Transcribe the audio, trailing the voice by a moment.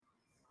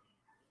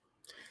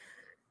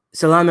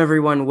Salam,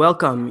 everyone.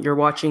 Welcome. You're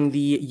watching the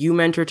You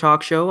Mentor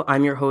Talk Show.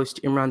 I'm your host,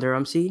 Imran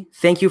Dharamsi.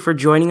 Thank you for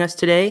joining us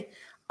today.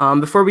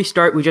 Before we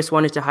start, we just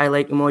wanted to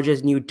highlight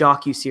Umoja's new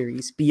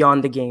docu-series,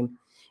 Beyond the Game.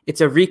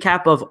 It's a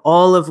recap of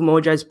all of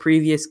Umoja's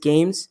previous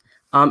games,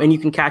 and you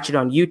can catch it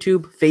on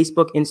YouTube,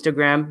 Facebook,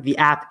 Instagram, the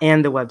app,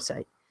 and the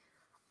website.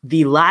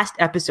 The last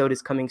episode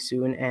is coming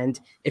soon, and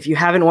if you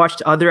haven't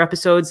watched other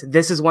episodes,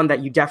 this is one that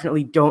you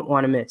definitely don't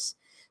want to miss.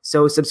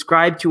 So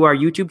subscribe to our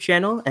YouTube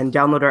channel and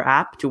download our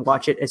app to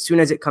watch it as soon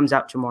as it comes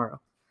out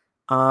tomorrow.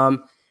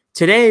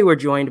 Today, we're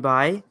joined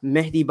by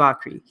Mehdi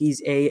Baqri.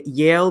 He's a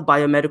Yale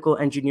Biomedical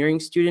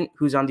Engineering student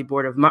who's on the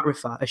board of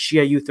Ma'rifa, a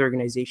Shi'a youth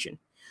organization.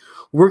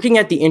 Working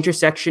at the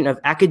intersection of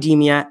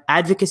academia,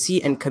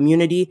 advocacy, and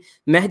community,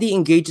 Mehdi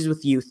engages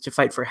with youth to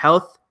fight for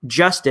health,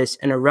 justice,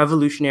 and a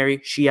revolutionary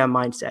Shia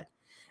mindset.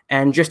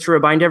 And just to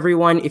remind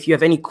everyone, if you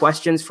have any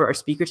questions for our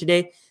speaker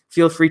today,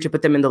 feel free to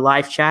put them in the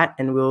live chat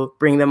and we'll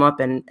bring them up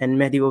and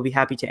Mehdi will be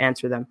happy to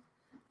answer them.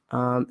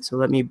 So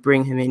let me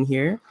bring him in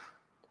here.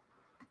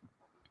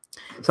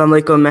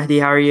 Assalamu alaikum,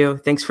 Mehdi. How are you?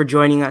 Thanks for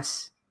joining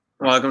us.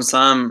 Walaikum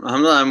salam.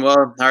 Alhamdulillah, I'm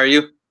well. How are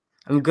you?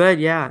 I'm good,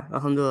 yeah.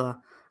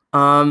 Alhamdulillah.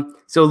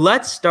 So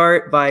let's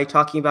start by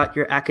talking about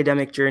your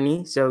academic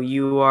journey. So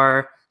you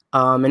are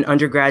an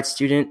undergrad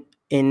student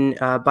in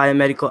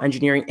biomedical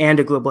engineering and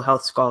a global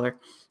health scholar.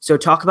 So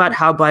talk about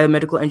how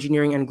biomedical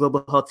engineering and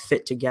global health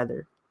fit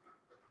together.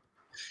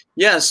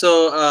 Yeah,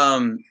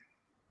 so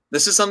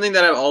this is something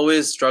that I've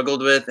always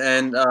struggled with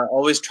and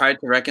always tried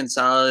to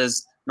reconcile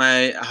is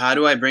how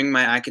do I bring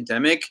my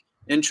academic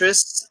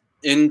interests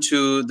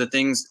into the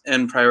things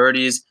and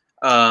priorities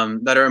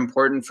that are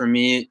important for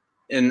me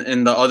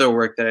in the other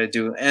work that I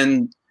do.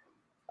 And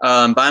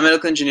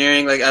biomedical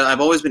engineering, like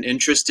I've always been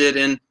interested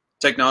in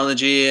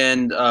technology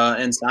and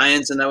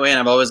science in that way, and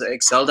I've always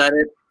excelled at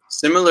it.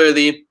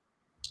 Similarly,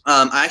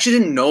 I actually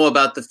didn't know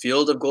about the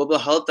field of global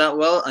health that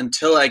well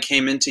until I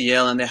came into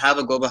Yale, and they have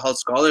a global health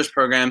scholars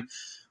program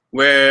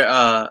where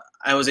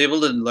I was able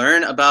to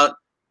learn about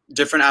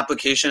different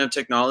application of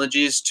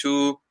technologies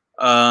to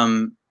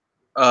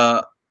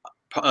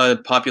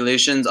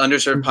populations,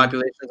 underserved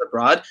populations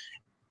abroad.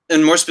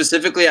 And more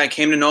specifically, I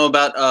came to know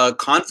about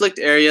conflict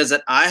areas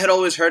that I had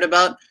always heard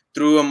about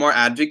through a more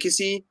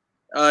advocacy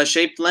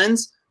shaped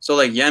lens. So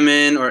like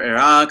Yemen or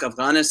Iraq,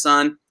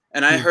 Afghanistan.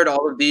 And I heard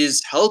all of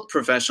these health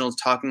professionals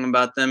talking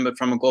about them, but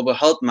from a global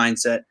health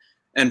mindset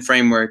and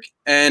framework.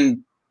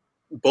 And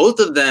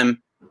both of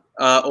them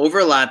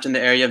overlapped in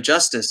the area of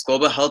justice.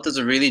 Global health is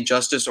a really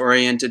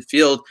justice-oriented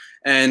field,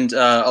 and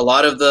a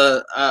lot of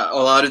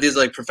these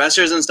like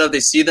professors and stuff, they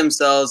see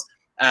themselves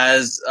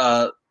as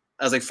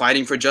like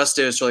fighting for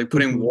justice or like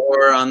putting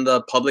war on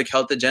the public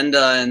health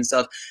agenda and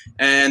stuff.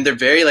 And they're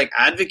very like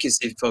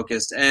advocacy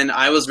focused. And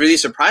I was really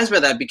surprised by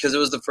that because it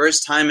was the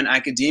first time in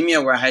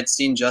academia where I had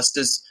seen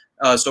justice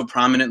so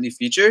prominently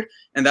featured.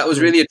 And that was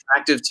really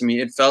attractive to me.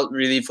 It felt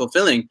really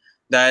fulfilling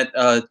that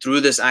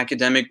through this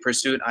academic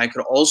pursuit, I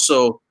could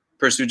also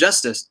pursue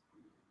justice.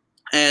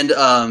 And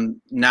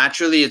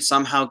naturally, it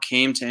somehow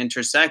came to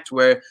intersect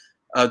where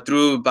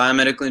through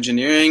biomedical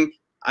engineering,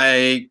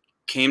 I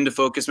came to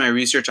focus my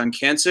research on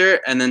cancer.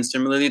 And then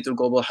similarly through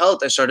global health,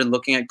 I started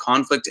looking at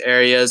conflict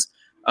areas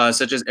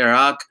such as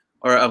Iraq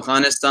or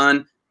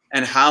Afghanistan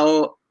and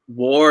how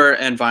war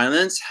and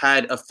violence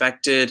had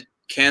affected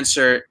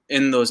cancer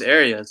in those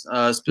areas,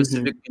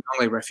 specifically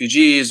like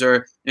refugees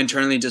or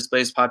internally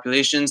displaced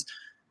populations.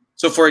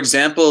 So for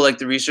example, like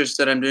the research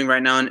that I'm doing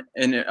right now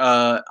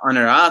on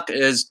Iraq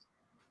is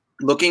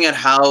looking at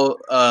how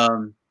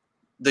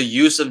the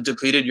use of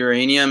depleted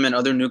uranium and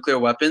other nuclear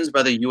weapons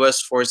by the U.S.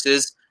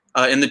 forces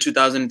in the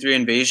 2003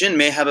 invasion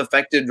may have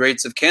affected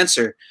rates of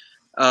cancer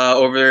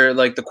over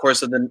like the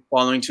course of the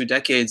following 2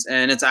 decades.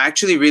 And it's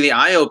actually really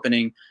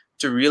eye-opening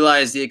to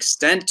realize the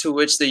extent to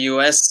which the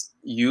U.S.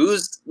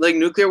 used like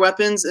nuclear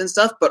weapons and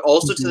stuff, but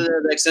also to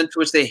the extent to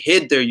which they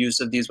hid their use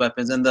of these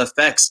weapons and the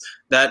effects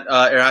that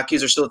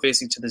Iraqis are still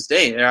facing to this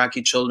day,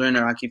 Iraqi children,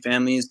 Iraqi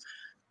families.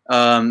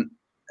 And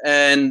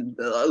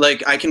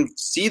like I can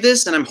see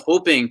this and I'm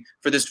hoping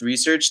for this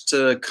research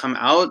to come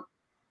out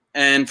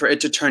and for it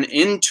to turn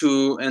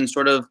into and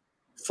sort of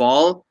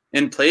fall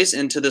in place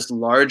into this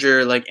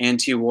larger like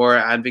anti-war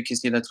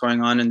advocacy that's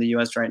going on in the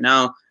US right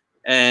now.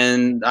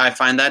 And I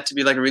find that to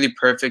be like a really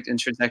perfect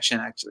intersection,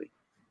 actually.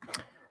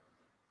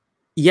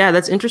 Yeah,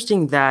 that's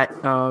interesting that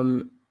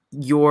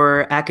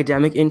your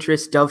academic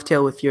interests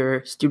dovetail with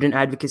your student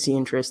advocacy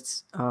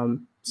interests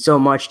so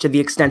much to the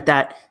extent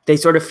that they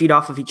sort of feed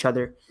off of each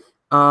other.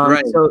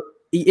 Right. So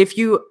if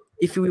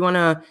we want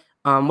to,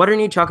 why don't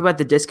you talk about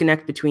the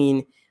disconnect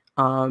between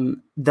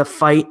the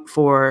fight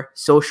for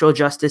social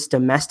justice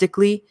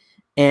domestically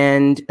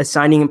and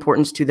assigning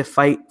importance to the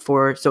fight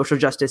for social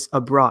justice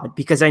abroad?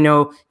 Because I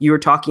know you were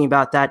talking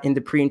about that in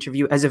the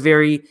pre-interview as a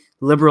very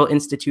liberal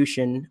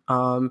institution.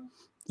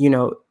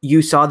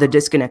 You saw the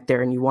disconnect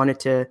there and you wanted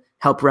to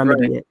help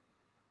remedy it.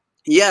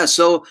 Yeah.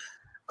 So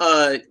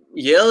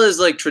Yale is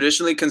like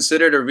traditionally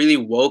considered a really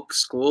woke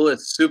school.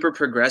 It's super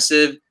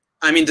progressive.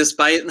 I mean,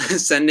 despite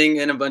sending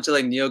in a bunch of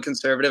like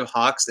neoconservative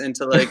hawks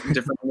into like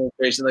different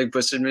administrations, like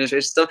Bush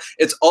administration stuff,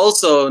 it's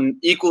also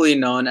equally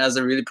known as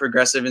a really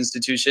progressive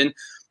institution.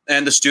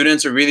 And the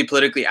students are really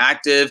politically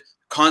active,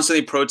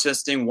 constantly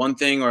protesting one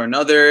thing or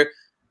another,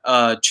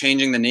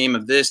 changing the name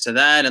of this to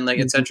that, and like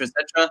et cetera, et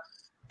cetera.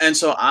 And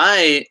so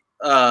I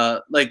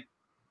like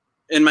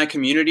in my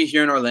community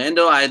here in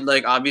Orlando, I'd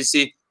like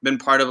obviously been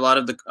part of a lot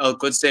of the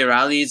Quds Day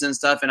rallies and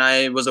stuff, and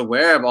I was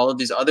aware of all of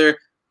these other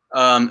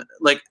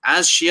like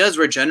as Shias,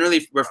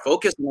 we're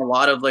focused on a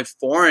lot of like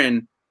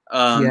foreign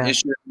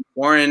issues,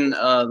 foreign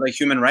like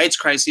human rights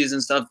crises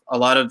and stuff, a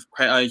lot of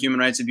human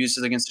rights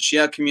abuses against the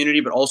Shia community,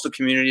 but also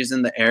communities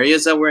in the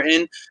areas that we're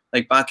in,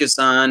 like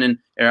Pakistan and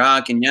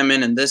Iraq and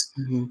Yemen and this.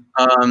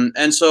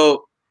 And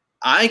so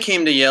I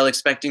came to Yale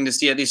expecting to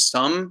see at least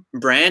some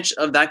branch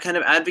of that kind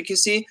of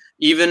advocacy,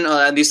 even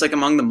at least like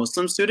among the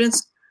Muslim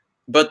students.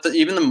 But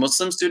even the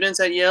Muslim students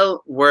at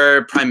Yale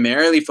were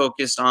primarily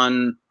focused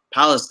on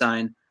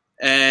Palestine.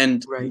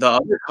 And the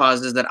other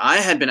causes that I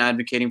had been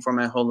advocating for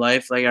my whole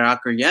life, like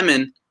Iraq or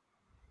Yemen,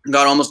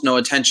 got almost no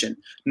attention.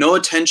 No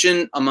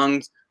attention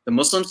among the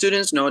Muslim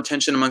students, no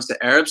attention amongst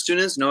the Arab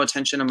students, no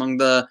attention among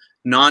the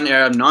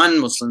non-Arab,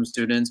 non-Muslim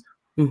students,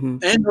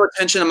 and no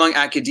attention among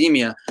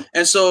academia.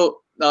 And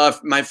so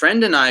my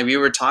friend and I, we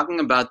were talking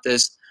about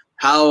this,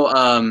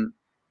 how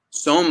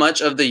so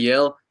much of the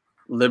Yale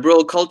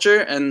liberal culture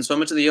and so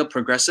much of the Yale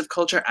progressive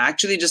culture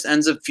actually just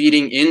ends up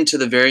feeding into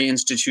the very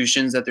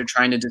institutions that they're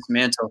trying to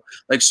dismantle.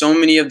 Like so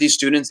many of these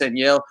students at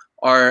Yale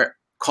are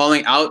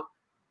calling out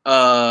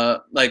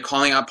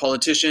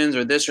politicians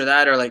or this or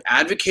that, or like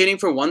advocating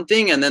for one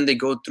thing, and then they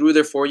go through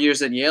their 4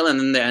 years at Yale and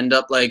then they end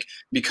up like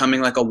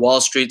becoming like a Wall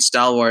Street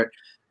stalwart,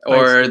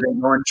 or they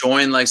go and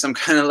join like some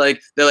kind of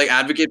like, they like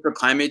advocate for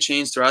climate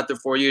change throughout their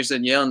 4 years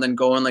at Yale and then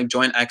go and like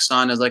join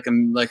Exxon as like a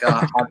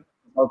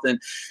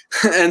consultant.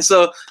 And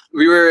so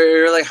we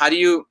were like, how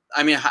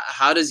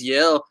does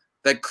Yale,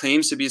 that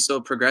claims to be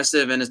so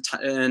progressive and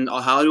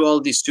how do all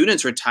of these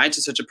students who are tied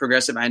to such a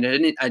progressive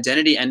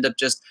identity end up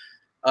just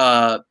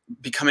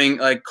becoming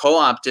like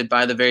co-opted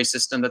by the very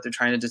system that they're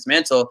trying to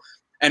dismantle?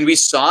 And we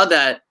saw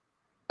that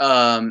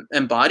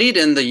embodied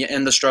in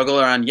the struggle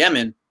around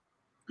Yemen,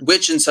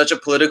 which in such a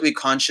politically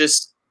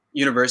conscious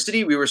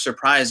university, we were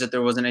surprised that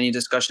there wasn't any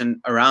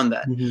discussion around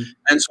that.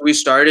 And so we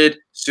started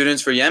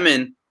Students for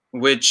Yemen,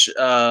 which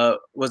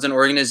is an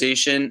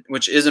organization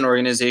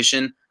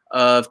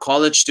of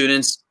college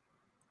students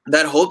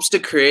that hopes to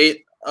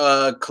create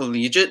a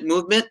collegiate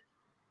movement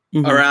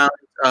around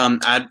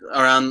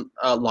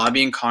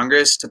lobbying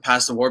Congress to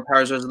pass the War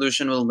Powers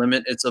Resolution, will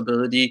limit its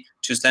ability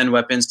to sell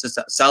weapons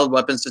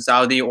to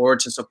Saudi or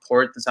to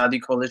support the Saudi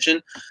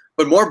coalition.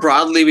 But more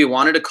broadly, we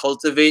wanted to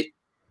cultivate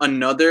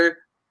another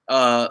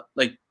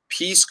like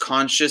peace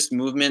conscious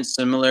movement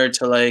similar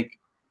to like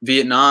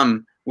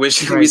Vietnam,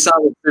 which we saw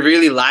was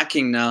really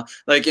lacking now.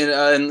 Like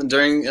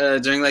during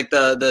like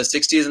the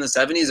 60s and the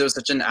 70s, there was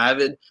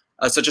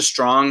such a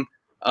strong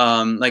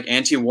like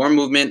anti-war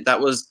movement that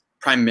was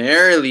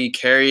primarily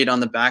carried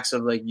on the backs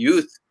of like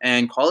youth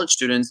and college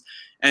students.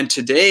 And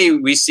today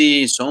we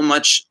see so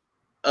much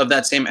of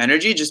that same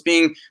energy just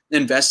being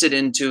invested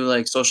into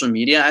like social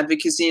media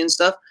advocacy and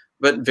stuff,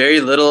 but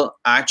very little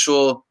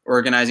actual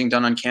organizing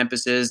done on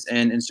campuses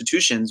and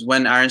institutions,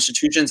 when our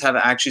institutions have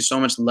actually so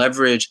much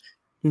leverage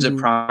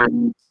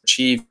to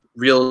achieve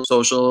real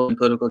social and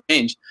political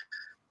change.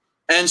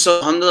 And so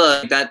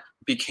alhamdulillah, that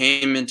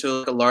became into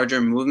like a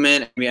larger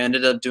movement. We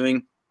ended up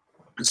doing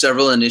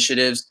several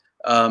initiatives,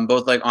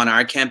 both like on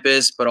our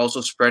campus, but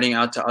also spreading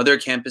out to other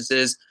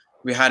campuses.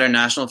 We had our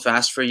National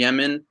Fast for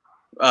Yemen,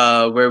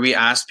 where we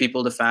asked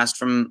people to fast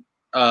from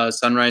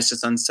sunrise to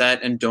sunset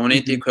and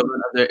donate the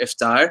equivalent of their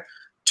iftar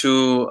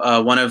to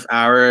one of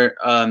our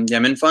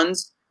Yemen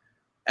funds.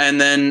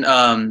 And then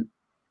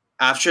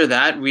after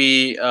that,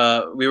 we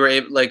were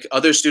able, like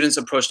other students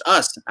approached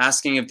us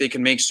asking if they could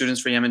make Students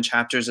for Yemen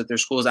chapters at their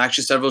schools.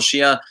 Actually, several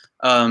Shia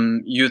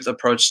youth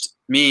approached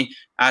me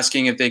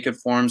asking if they could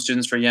form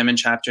Students for Yemen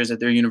chapters at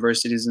their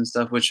universities and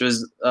stuff, which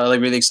was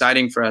like really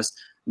exciting for us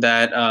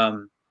that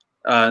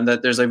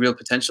that there's like real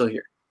potential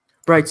here.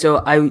 Right.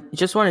 So I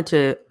just wanted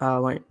to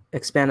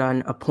expand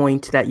on a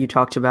point that you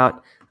talked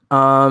about,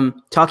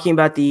 talking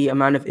about the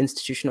amount of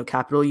institutional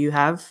capital you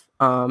have,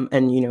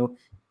 and you know.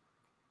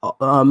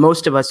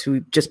 Most of us who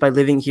just by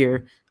living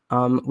here,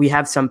 we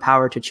have some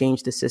power to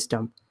change the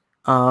system.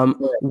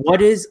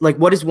 What is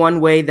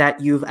one way that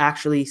you've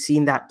actually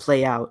seen that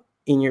play out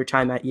in your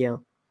time at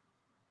Yale?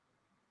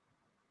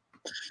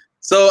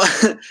 So,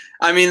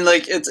 I mean,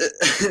 like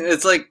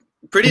it's like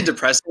pretty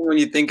depressing when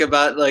you think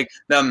about like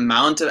the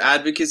amount of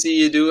advocacy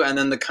you do and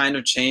then the kind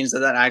of change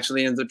that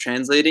actually ends up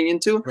translating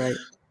into. Right.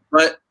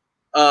 But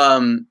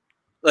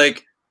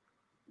like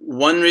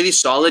one really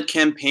solid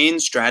campaign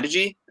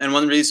strategy and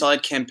one really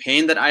solid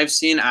campaign that I've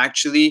seen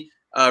actually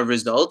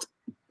result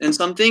in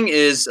something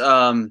has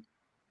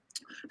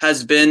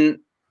been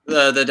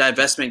the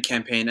divestment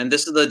campaign. And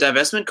this is the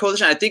divestment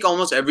coalition. I think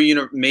almost every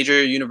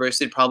major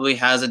university probably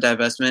has a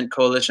divestment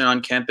coalition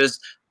on campus,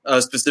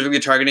 specifically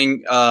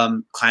targeting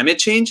climate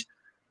change.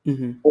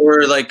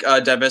 or like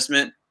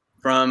divestment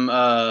from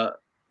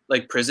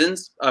like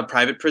prisons,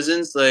 private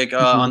prisons, like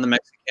on the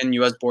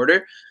Mexican-U.S.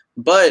 border.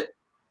 But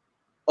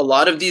a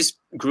lot of these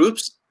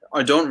groups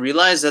don't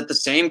realize that the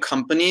same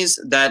companies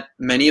that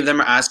many of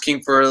them are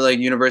asking for like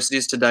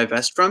universities to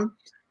divest from,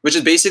 which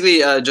is basically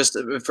just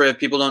for if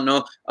people don't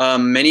know,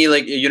 many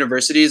like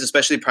universities,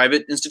 especially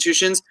private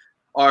institutions,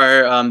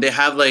 are they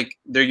have like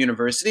their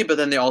university, but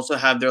then they also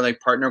have their like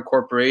partner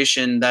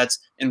corporation that's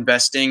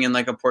investing in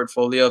like a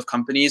portfolio of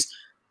companies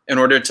in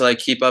order to like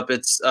keep up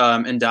its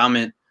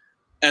endowment.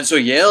 And so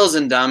Yale's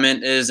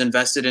endowment is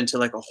invested into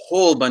like a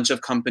whole bunch of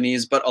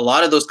companies, but a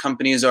lot of those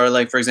companies are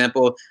like, for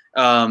example,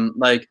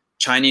 like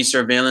Chinese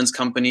surveillance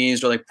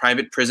companies or like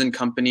private prison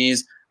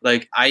companies,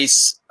 like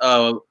ICE,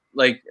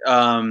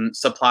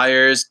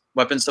 suppliers,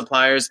 weapon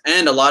suppliers,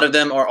 and a lot of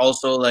them are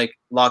also like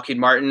Lockheed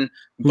Martin,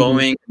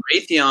 Boeing, and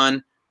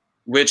Raytheon,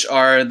 which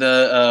are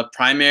the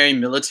primary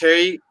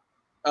military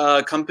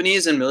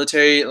companies and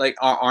military like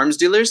arms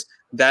dealers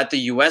that the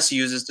U.S.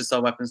 uses to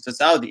sell weapons to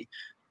Saudi.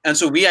 And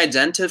so we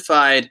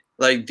identified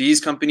like these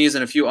companies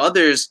and a few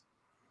others,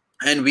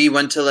 and we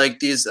went to like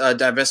these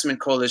divestment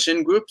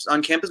coalition groups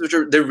on campus,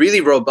 they're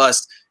really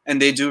robust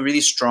and they do really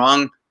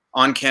strong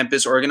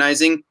on-campus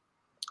organizing.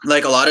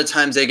 Like a lot of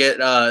times they get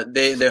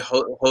they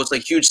host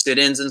like huge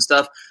sit-ins and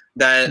stuff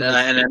that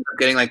and end up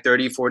getting like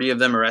 30, 40 of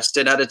them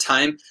arrested at a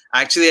time.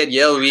 Actually, at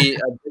Yale, we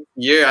this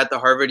year at the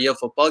Harvard-Yale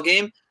football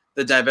game,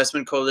 the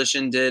divestment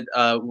coalition did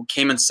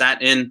came and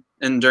sat in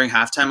and during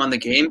halftime on the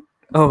game.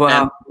 Oh,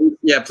 wow. And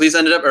yeah, police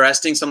ended up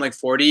arresting some like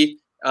 40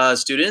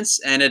 students,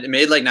 and it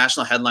made like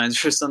national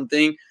headlines or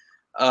something.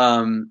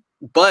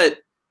 But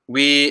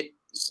we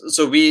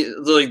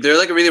like they're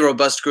like a really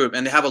robust group,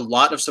 and they have a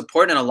lot of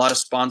support and a lot of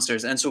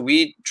sponsors. And so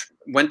we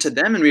went to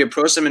them and we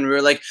approached them and we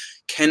were like,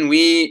 can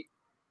we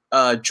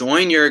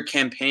join your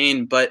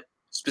campaign, but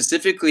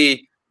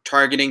specifically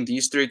targeting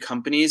these three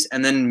companies,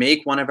 and then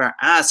make one of our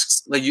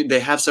asks. Like they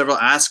have several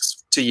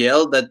asks to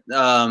Yale that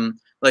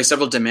like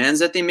several demands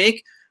that they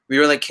make. We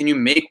were like, can you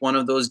make one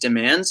of those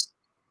demands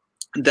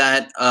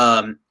that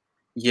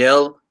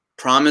Yale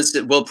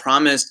will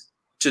promise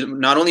to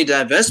not only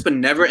divest but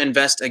never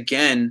invest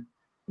again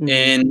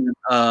in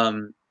a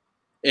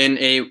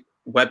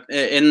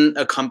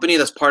company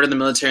that's part of the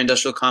military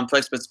industrial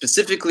complex, but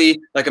specifically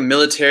like a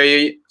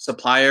military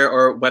supplier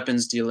or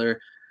weapons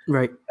dealer,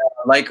 right?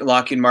 Like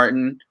Lockheed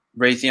Martin,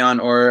 Raytheon,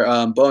 or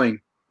Boeing.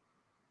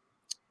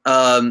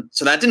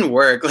 So that didn't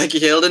work. Like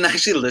Yale didn't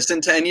actually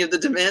listen to any of the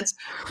demands,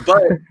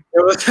 but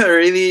it was a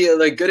really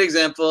like good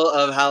example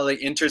of how like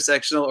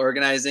intersectional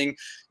organizing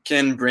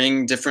can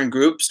bring different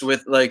groups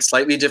with like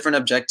slightly different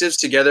objectives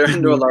together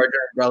under a larger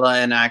umbrella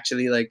and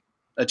actually like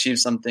achieve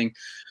something.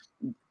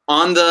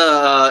 On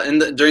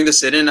the during the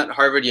sit-in at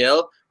Harvard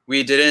Yale,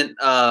 we didn't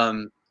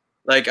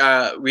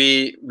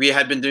we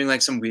had been doing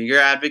like some Uyghur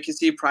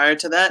advocacy prior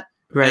to that.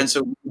 Right. And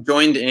so we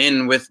joined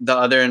in with the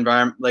other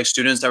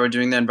students that were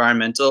doing the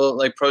environmental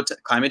like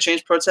climate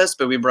change protests,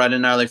 but we brought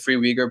in our like free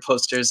Uyghur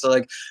posters. So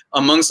like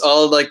amongst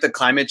all like the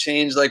climate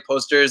change like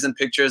posters and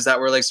pictures that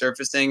were like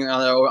surfacing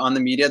on the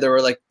media, there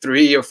were like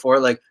 3 or 4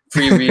 like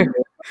free Uyghur.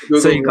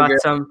 So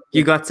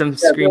you got some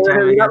screen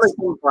time. We got like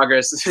some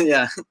progress.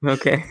 Yeah.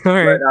 Okay. All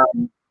right. But,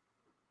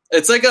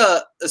 it's like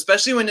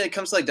especially when it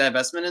comes to like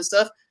divestment and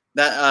stuff,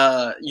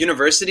 that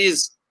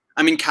universities,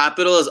 I mean,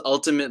 capital is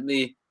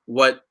ultimately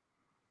what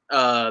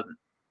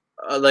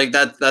like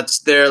that's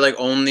their like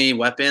only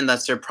weapon,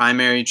 that's their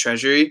primary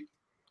treasury.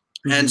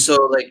 And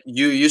so like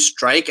you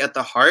strike at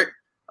the heart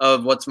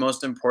of what's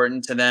most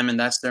important to them, and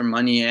that's their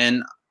money.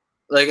 And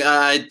like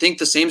I think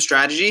the same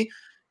strategy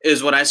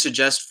is what I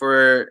suggest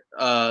for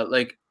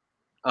going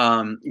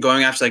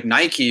after like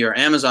Nike or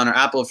Amazon or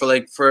Apple for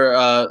the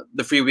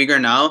Free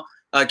Uyghur Now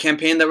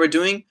campaign that we're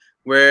doing,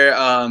 where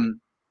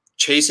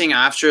chasing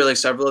after like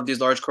several of these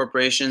large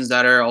corporations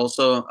that are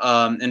also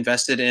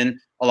invested in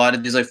a lot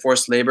of these like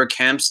forced labor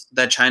camps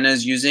that China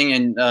is using,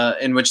 and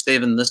in which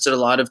they've enlisted a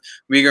lot of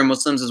Uyghur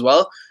Muslims as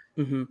well.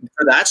 For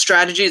that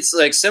strategy, it's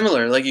like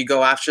similar. Like you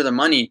go after the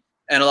money,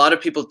 and a lot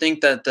of people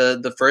think that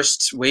the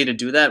first way to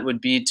do that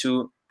would be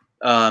to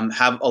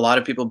have a lot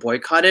of people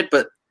boycott it,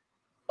 but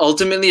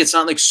ultimately it's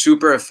not like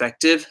super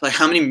effective. Like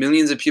how many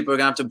millions of people are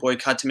gonna have to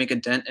boycott to make a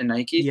dent in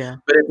Nike? Yeah,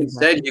 but if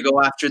instead you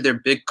go after their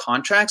big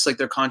contracts, like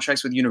their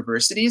contracts with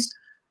universities,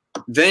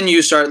 then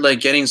you start like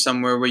getting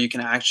somewhere where you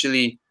can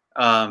actually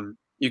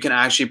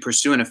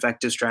pursue an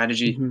effective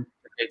strategy to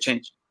make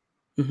change.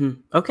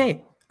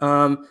 Okay.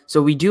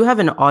 So we do have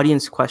an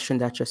audience question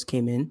that just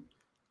came in.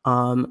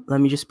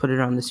 Let me just put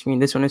it on the screen.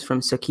 This one is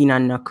from Sakina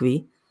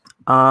Nakvi.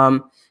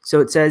 So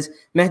it says,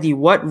 Mehdi,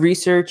 what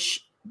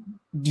research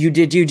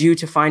did you do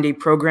to find a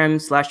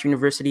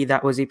program/university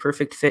that was a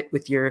perfect fit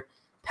with your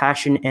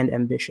passion and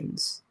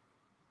ambitions?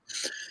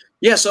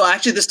 Yeah, so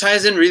actually this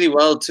ties in really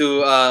well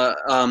to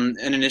an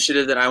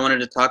initiative that I wanted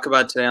to talk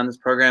about today on this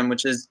program,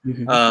 which is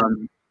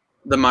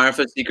the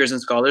Marifa Seekers and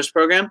Scholars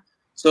program.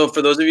 So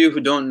for those of you who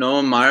don't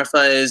know,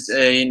 Marifa is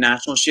a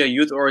national Shi'a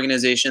youth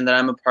organization that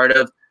I'm a part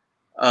of.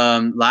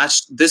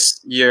 This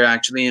year,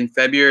 actually, in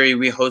February,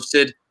 we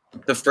hosted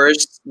the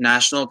first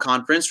national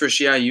conference for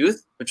Shia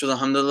youth, which was,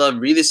 alhamdulillah,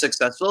 really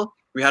successful.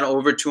 We had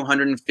over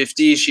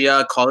 250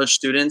 Shia college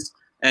students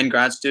and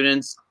grad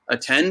students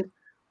attend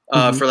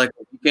for like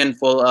a weekend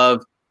full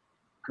of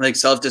like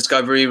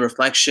self-discovery,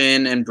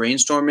 reflection, and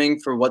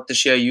brainstorming for what the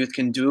Shia youth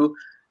can do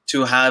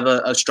to have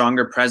a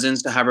stronger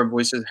presence, to have our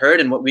voices heard,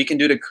 and what we can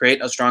do to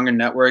create a stronger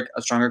network,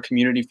 a stronger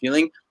community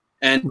feeling,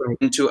 and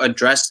to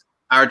address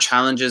our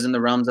challenges in the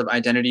realms of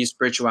identity,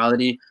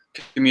 spirituality,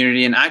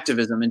 community, and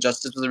activism. And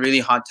justice was a really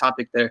hot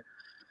topic there.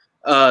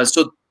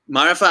 So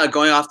Marafa,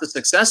 going off the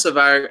success of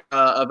our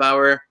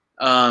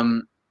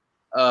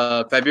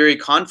February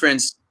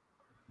conference,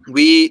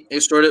 we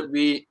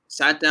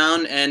sat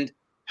down and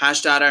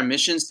hashed out our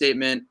mission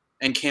statement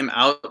and came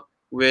out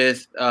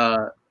with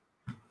a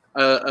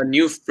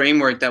new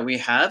framework that we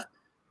have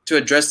to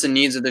address the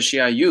needs of the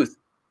Shia youth.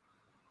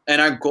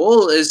 And our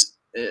goal is,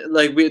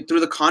 through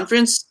the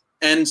conference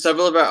and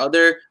several of our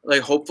other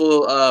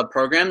hopeful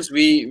programs,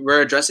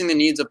 we're addressing the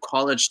needs of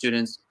college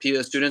students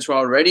who are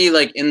already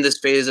in this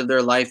phase of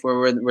their life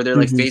where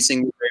they're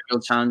facing very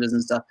real challenges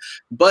and stuff.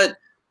 But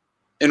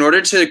in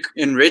order to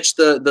enrich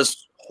the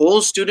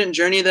whole student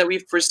journey that we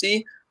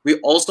foresee, we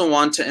also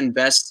want to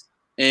invest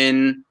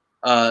in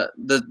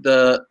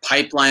the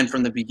pipeline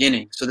from the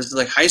beginning. So this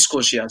is high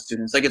school Shia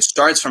students. It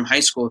starts from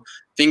high school,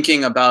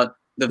 thinking about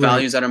the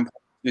values that are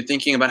important. You're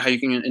thinking about how you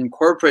can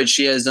incorporate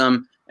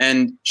Shi'ism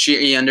and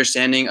Shi'i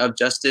understanding of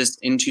justice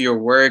into your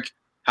work,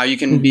 how you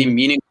can be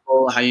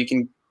meaningful, how you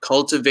can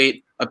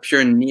cultivate a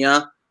pure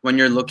niyyah when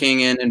you're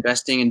looking and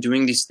investing and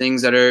doing these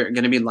things that are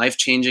going to be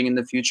life-changing in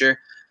the future.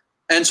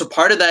 And so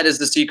part of that is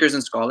the Seekers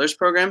and Scholars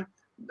program,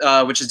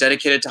 which is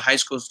dedicated to high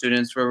school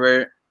students, where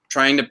we're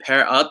trying to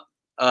pair up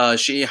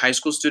Shi'i high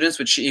school students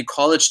with Shi'i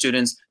college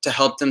students to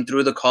help them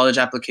through the college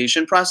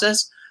application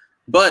process.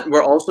 But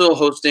we're also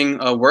hosting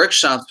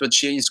workshops with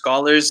Shi'i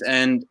scholars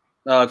and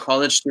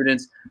college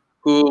students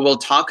who will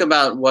talk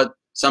about what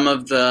some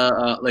of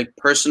the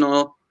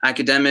personal,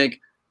 academic,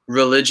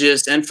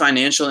 religious, and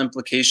financial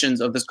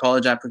implications of this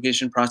college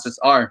application process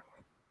are,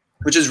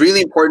 which is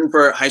really important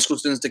for high school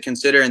students to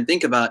consider and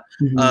think about.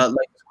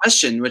 The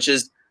question, which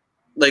is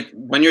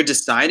when you're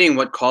deciding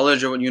what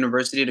college or what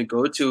university to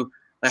go to,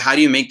 how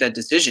do you make that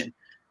decision?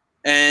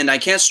 And I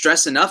can't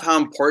stress enough how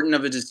important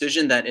of a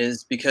decision that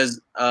is,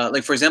 because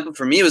for example,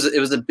 for me, it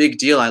was a big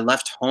deal. I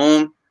left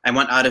home. I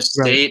went out of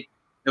state. Right.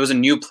 It was a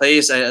new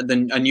place, a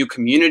new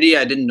community.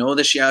 I didn't know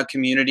the Shia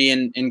community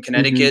in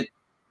Connecticut.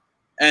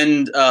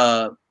 And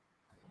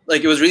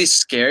it was really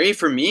scary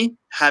for me,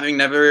 having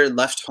never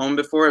left home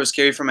before. It was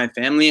scary for my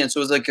family. And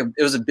so it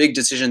was a big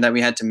decision that we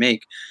had to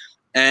make.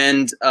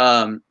 And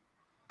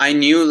I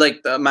knew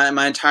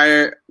my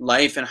entire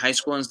life in high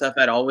school and stuff,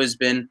 I'd always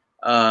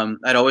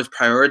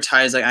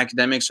prioritized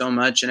academics so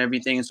much and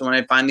everything. And so when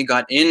I finally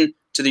got into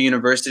the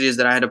universities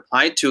that I had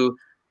applied to,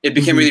 it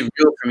became really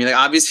real for me.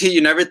 Obviously you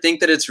never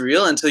think that it's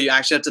real until you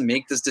actually have to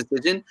make this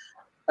decision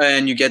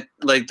and you get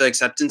the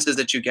acceptances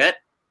that you get.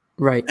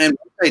 Right. And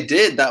once I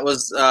did, that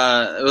was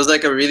it was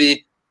a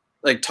really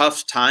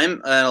tough time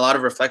and a lot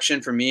of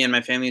reflection for me and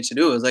my family to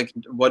do. It was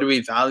what do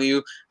we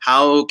value?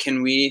 How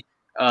can we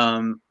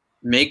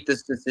make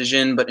this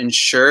decision, but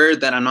ensure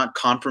that I'm not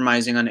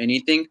compromising on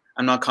anything?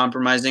 I'm not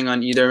compromising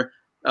on either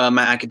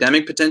my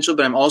academic potential,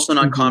 but I'm also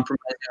not compromising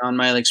on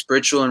my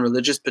spiritual and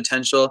religious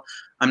potential.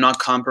 I'm not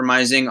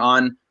compromising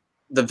on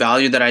the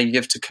value that I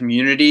give to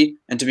community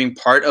and to being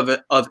part of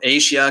a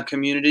Shia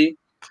community.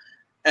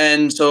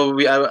 And so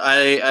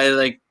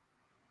I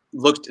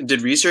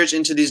did research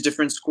into these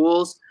different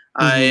schools.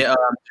 I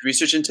did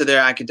research into their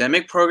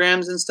academic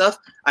programs and stuff.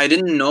 I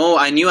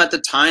knew at the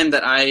time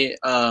that I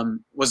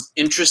was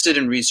interested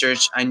in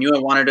research. I knew I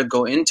wanted to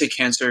go into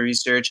cancer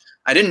research.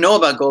 I didn't know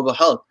about global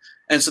health.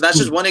 And so that's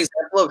just one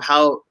example of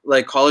how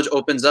college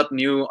opens up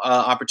new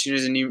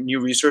opportunities and new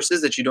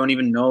resources that you don't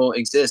even know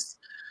exist.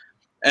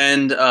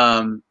 And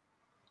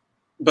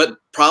but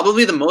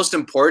probably the most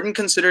important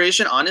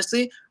consideration,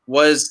 honestly,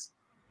 was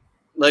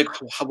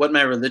what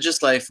my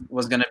religious life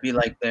was going to be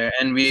like there.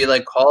 And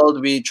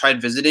we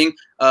tried visiting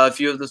a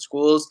few of the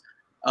schools.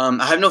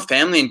 I have no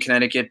family in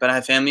Connecticut, but I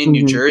have family in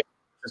New Jersey.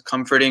 It was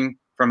comforting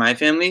for my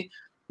family.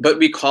 But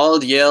we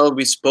called Yale.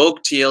 We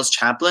spoke to Yale's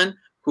chaplain,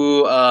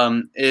 who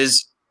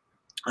is,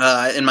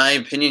 in my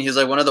opinion, he's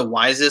one of the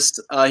wisest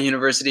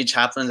university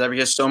chaplains ever. He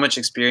has so much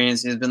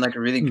experience. He's been a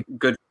really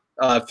good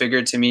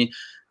figure to me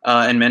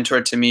and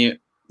mentor to me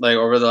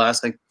over the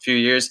last few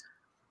years.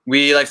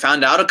 We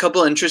found out a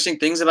couple interesting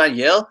things about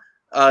Yale,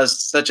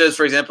 such as,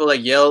 for example,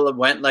 Yale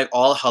went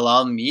all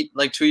halal meat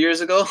 2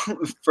 years ago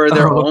for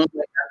their own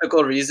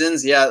ethical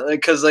reasons. Yeah,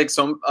 because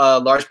some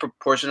large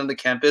proportion of the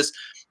campus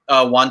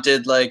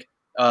wanted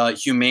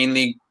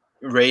humanely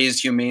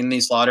raised, humanely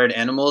slaughtered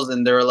animals,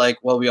 and they were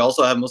well, we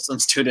also have Muslim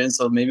students,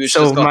 so maybe we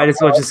should just go might as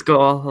well just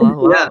go all halal.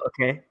 Wow, yeah.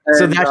 Okay. And,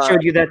 so that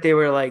showed you that they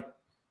were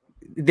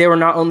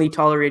not only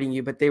tolerating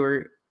you, but they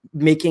were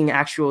making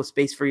actual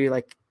space for you,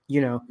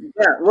 Yeah,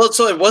 well,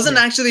 so it wasn't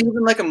actually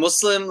even like a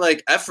Muslim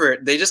like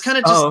effort. They just kind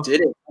of just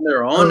did it on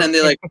their own, and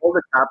they like told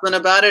the chaplain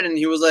about it, and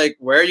he was like,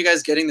 "Where are you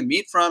guys getting the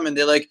meat from?" And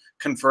they like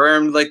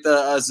confirmed like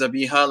the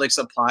zabiha like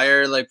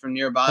supplier like from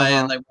nearby,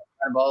 and like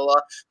blah, blah,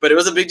 blah. But it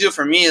was a big deal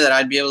for me that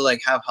I'd be able to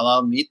like have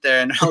halal meat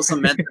there, and it also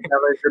meant that they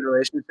have like, a good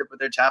relationship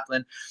with their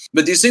chaplain.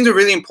 But these things are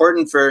really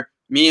important for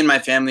me and my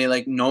family,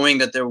 like knowing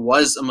that there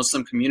was a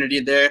Muslim community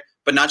there,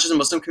 but not just a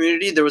Muslim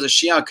community. There was a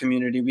Shia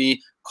community.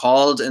 We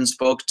called and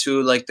spoke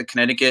to like the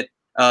Connecticut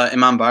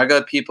Imam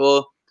Barga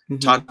people,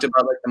 talked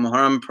about like the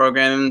Muharram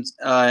programs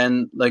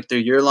and like their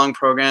year-long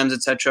programs,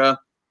 etc.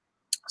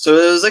 So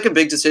it was like a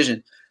big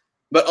decision,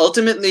 but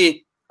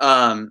ultimately,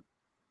 I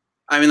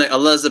mean, like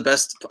Allah is the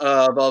best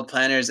of all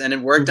planners, and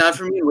it worked out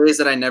for me in ways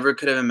that I never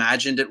could have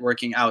imagined it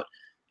working out.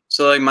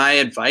 So like my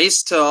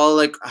advice to all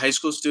like high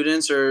school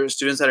students or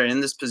students that are in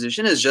this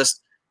position is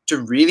just to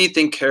really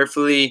think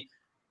carefully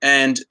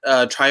and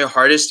try your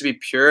hardest to be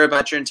pure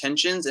about your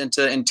intentions and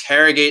to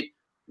interrogate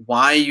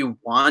why you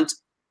want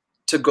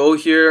to go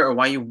here or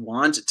why you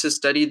want to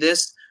study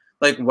this,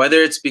 like whether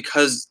it's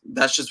because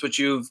that's just what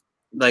you've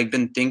like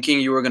been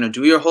thinking you were going to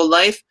do your whole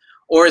life,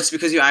 or it's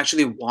because you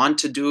actually want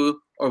to do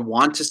or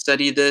want to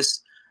study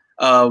this,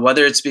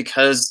 whether it's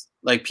because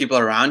like people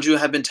around you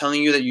have been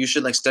telling you that you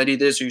should like study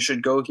this or you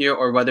should go here,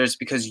 or whether it's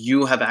because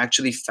you have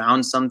actually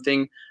found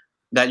something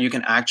that you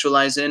can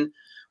actualize in,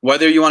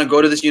 whether you want to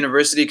go to this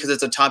university because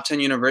it's a top 10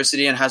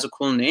 university and has a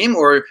cool name,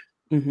 or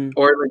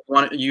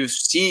like you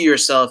see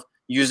yourself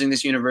using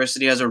this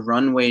university as a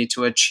runway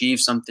to achieve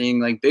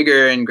something like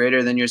bigger and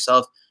greater than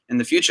yourself in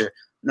the future.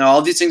 Now,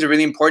 all these things are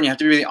really important. You have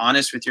to be really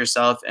honest with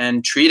yourself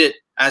and treat it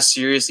as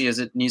seriously as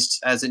it needs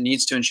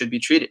to and should be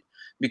treated,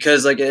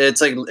 because like it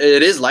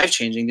is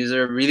life-changing. These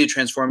are really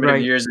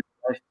transformative years of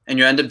life, and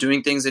you end up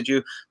doing things that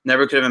you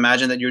never could have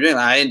imagined that you're doing.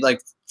 I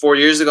like 4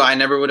 years ago, I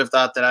never would have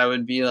thought that I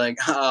would be like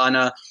on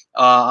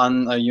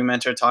a You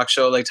Mentor talk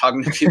show, like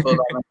talking to people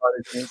about my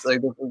politics. Like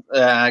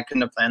I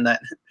couldn't have planned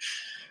that.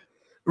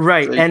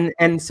 Right.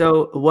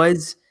 So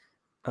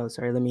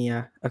sorry, let me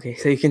okay,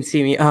 so you can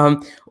see me.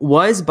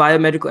 Was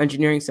biomedical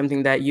engineering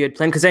something that you had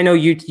planned? Because I know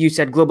you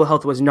said global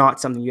health was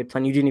not something you had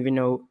planned. You didn't even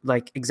know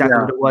like exactly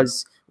what it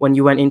was when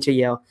you went into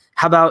Yale.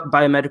 How about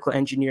biomedical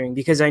engineering?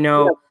 Because I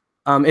know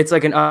it's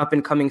like an up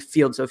and coming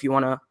field. So if you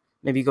want to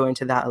maybe go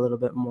into that a little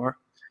bit more.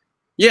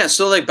 Yeah,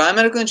 so like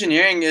biomedical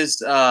engineering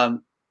is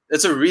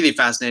it's a really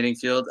fascinating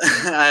field.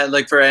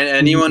 Like for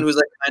anyone who's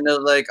like kind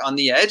of like on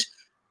the edge,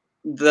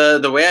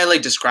 the way I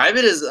like describe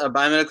it is a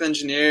biomedical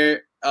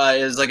engineer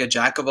is like a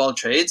jack of all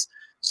trades.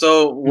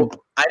 So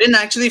I didn't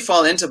actually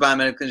fall into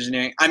biomedical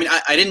engineering. I mean,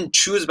 I didn't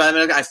choose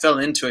biomedical. I fell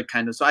into it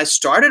kind of. So I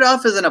started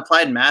off as an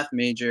applied math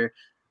major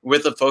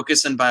with a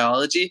focus in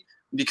biology,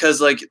 because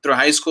like through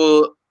high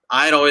school,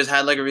 I'd always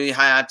had like a really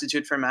high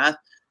aptitude for math.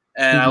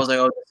 And I was like,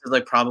 oh, this is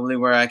like probably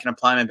where I can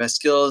apply my best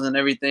skills and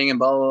everything and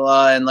blah, blah,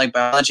 blah. And like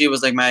biology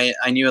was like I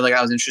knew like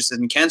I was interested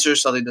in cancer.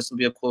 So like this would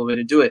be a cool way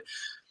to do it.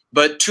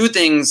 But two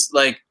things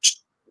like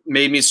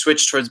made me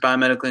switch towards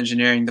biomedical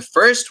engineering. The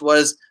first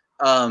was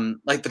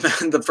like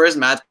the first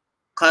math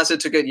class I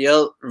took at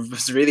Yale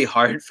was really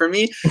hard for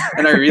me.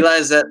 And I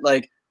realized that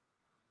like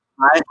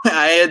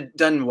I had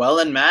done well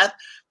in math,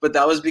 but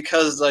that was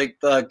because like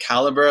the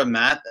caliber of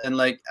math and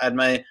like at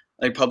my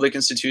like public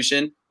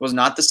institution was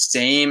not the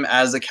same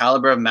as the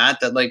caliber of math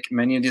that like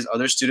many of these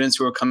other students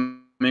who were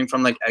coming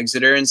from like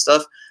Exeter and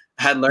stuff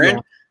had learned.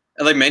 Yeah.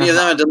 And like many of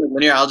them had done like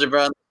linear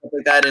algebra and stuff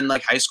like that in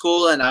like high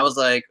school. And I was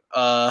like,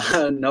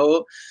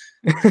 no.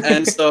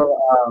 And so,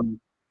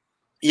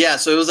 yeah,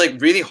 so it was like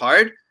really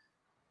hard.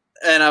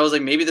 And I was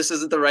like, maybe this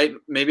isn't the right,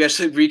 maybe I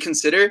should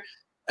reconsider.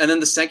 And then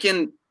the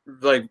second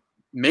like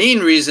main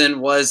reason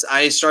was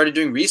I started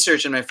doing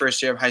research in my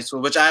first year of high school,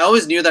 which I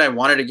always knew that I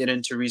wanted to get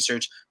into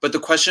research, but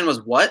the question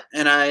was what?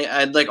 And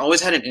I'd like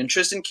always had an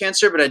interest in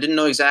cancer, but I didn't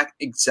know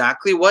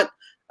exactly what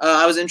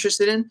I was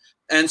interested in.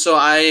 And so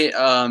I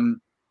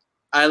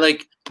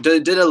like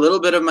did a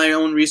little bit of my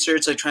own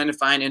research, like trying to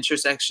find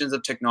intersections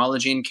of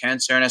technology and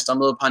cancer. And I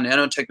stumbled upon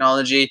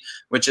nanotechnology,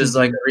 which is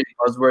like a really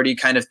buzzwordy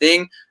kind of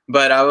thing.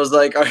 But I was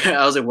like,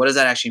 what does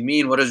that actually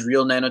mean? What does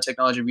real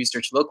nanotechnology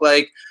research look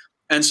like?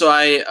 And so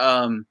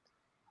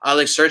I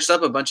like searched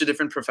up a bunch of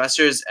different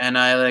professors and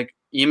I like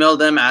emailed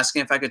them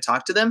asking if I could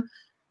talk to them.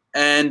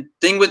 And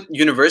thing with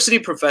university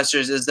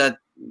professors is that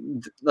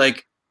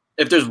like,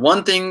 if there's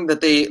one thing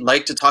that they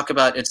like to talk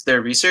about, it's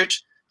their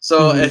research.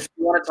 So if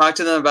you want to talk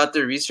to them about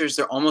their research,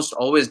 they're almost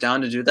always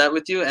down to do that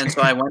with you. And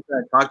so I went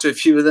and talked to a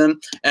few of them,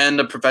 and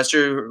the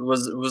professor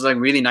was like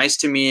really nice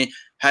to me,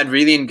 had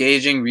really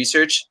engaging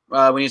research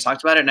when he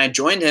talked about it. And I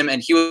joined him,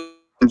 and he was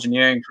an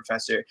engineering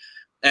professor.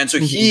 And so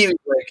he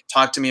like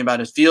talked to me about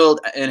his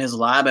field in his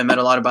lab. I met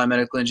a lot of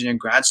biomedical engineering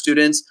grad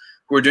students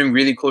who were doing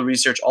really cool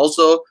research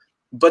also.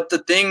 But the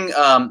thing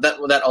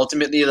that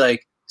ultimately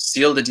like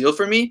sealed the deal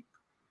for me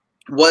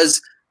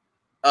was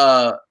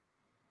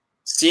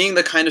seeing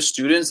the kind of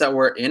students that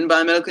were in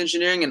biomedical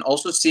engineering and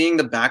also seeing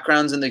the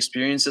backgrounds and the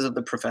experiences of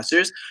the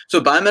professors.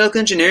 So biomedical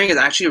engineering is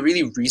actually a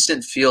really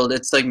recent field.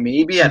 It's like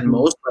maybe at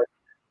most like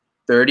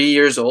 30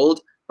 years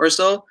old or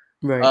so.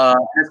 Right.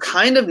 It's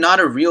kind of not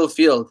a real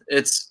field.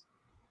 It's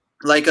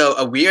like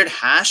a weird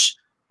hash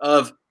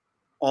of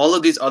all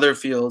of these other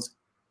fields.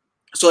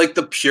 So like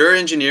the pure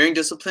engineering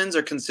disciplines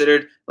are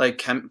considered like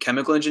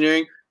chemical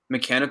engineering,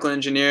 mechanical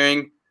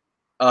engineering,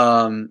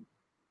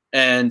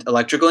 and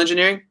electrical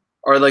engineering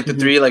are like the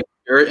three like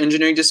pure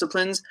engineering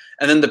disciplines.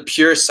 And then the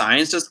pure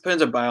science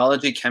disciplines are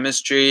biology,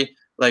 chemistry,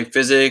 like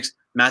physics,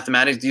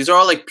 mathematics. These are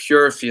all like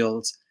pure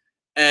fields.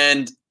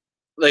 And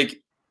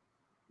like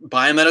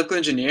biomedical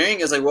engineering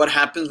is like what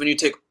happens when you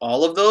take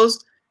all of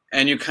those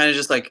and you kind of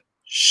just like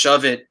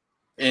shove it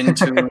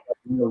into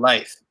your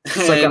life.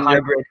 It's like a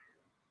hybrid.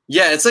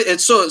 Yeah, it's like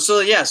so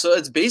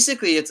it's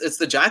basically it's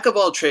the jack of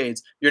all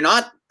trades. You're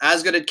not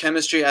as good at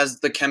chemistry as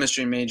the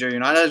chemistry major. You're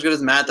not as good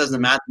as math as the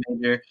math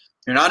major.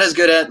 You're not as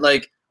good at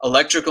like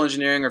electrical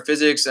engineering or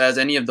physics as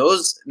any of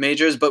those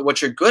majors, but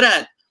what you're good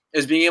at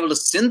is being able to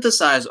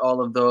synthesize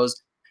all of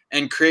those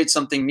and create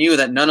something new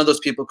that none of those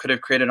people could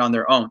have created on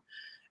their own.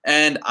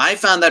 And I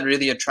found that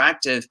really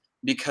attractive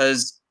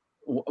because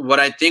what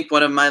I think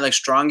one of my like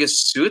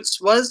strongest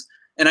suits was,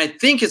 and I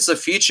think it's a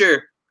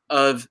feature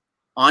of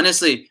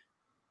honestly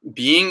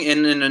being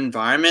in an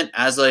environment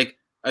as like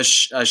a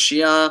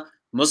Shia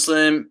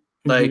Muslim,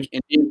 like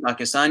Indian,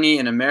 Pakistani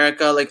in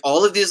America, like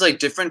all of these like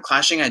different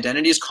clashing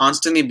identities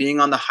constantly being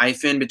on the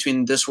hyphen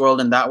between this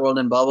world and that world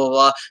and blah, blah,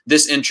 blah,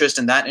 this interest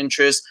and that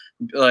interest,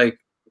 like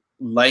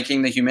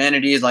liking the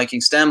humanities,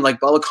 liking STEM, like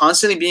blah, blah,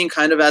 constantly being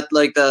kind of at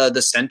like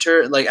the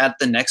center, like at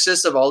the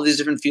nexus of all these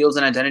different fields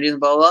and identities and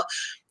blah, blah, blah.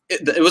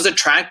 It was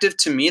attractive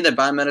to me that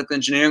biomedical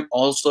engineering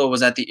also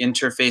was at the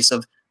interface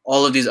of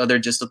all of these other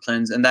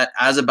disciplines, and that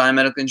as a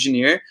biomedical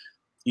engineer,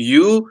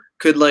 you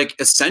could like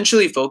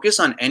essentially focus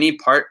on any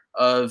part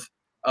of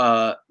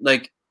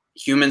like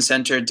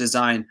human-centered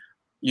design.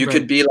 You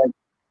could be like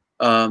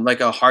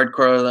a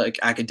hardcore like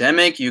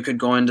academic. You could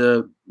go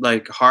into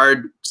like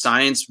hard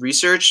science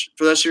research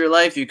for the rest of your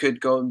life. You could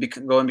go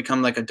and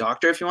become like a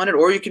doctor if you wanted,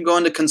 or you could go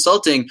into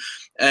consulting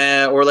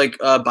or like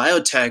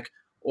biotech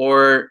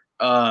or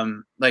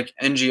like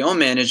NGO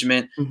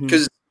management,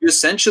 because you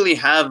essentially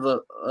have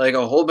like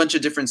a whole bunch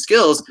of different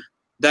skills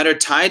that are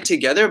tied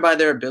together by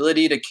their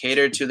ability to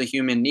cater to the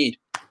human need.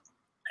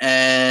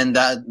 And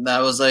that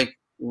was like,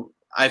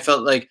 I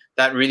felt like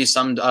that really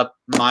summed up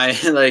my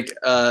like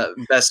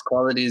best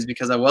qualities,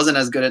 because I wasn't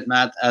as good at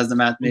math as the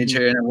math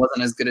major, and I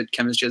wasn't as good at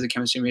chemistry as a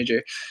chemistry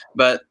major,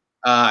 but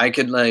I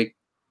could like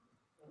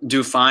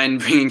do fine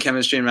bringing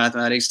chemistry and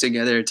mathematics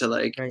together to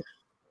like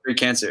treat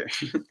cancer.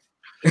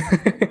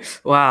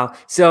 Wow.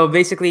 So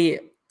basically,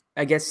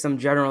 I guess some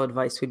general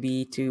advice would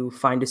be to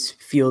find a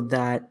field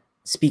that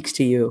speaks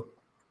to you.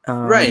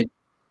 Right.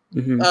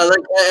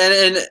 Like,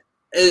 and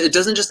it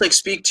doesn't just like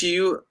speak to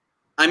you.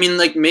 I mean,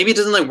 like maybe it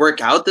doesn't like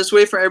work out this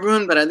way for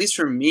everyone, but at least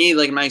for me,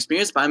 like my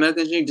experience, biomedical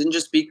engineering didn't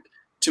just speak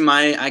to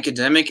my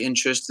academic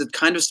interests. It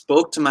kind of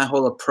spoke to my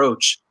whole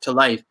approach to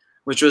life,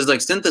 which was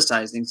like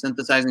synthesizing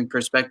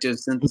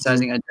perspectives,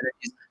 synthesizing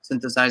identities,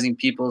 synthesizing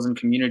peoples and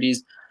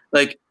communities.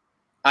 Like,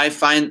 I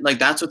find like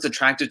that's what's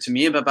attractive to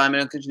me about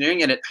biomedical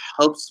engineering, and it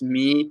helps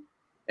me.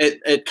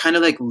 It kind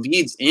of like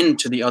leads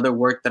into the other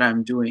work that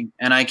I'm doing,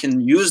 and I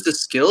can use the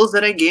skills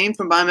that I gained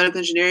from biomedical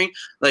engineering,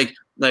 like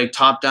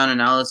top-down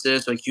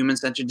analysis, like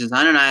human-centered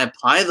design, and I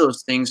apply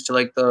those things to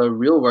like the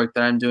real work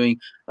that I'm doing,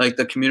 like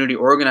the community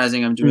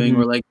organizing I'm doing,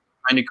 or like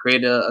trying to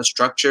create a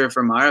structure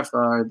for Ma'arifa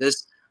or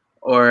this,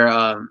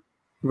 or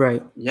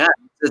yeah,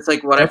 it's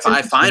like what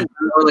I find,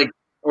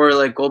 or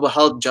like global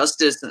health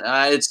justice.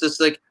 It's just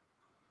like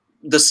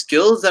the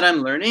skills that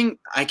I'm learning,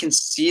 I can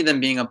see them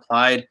being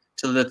applied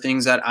to the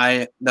things that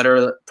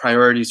are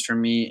priorities for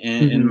me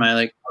in my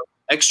like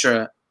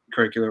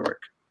extracurricular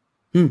work.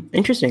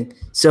 Interesting.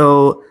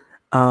 So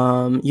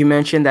you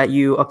mentioned that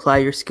you apply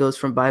your skills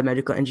from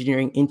biomedical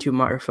engineering into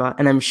Ma'arifa,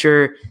 and I'm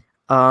sure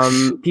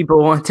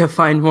people want to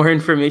find more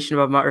information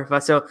about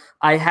Ma'arifa. So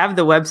I have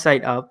the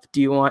website up.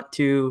 Do you want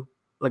to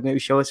like maybe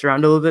show us around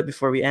a little bit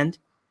before we end?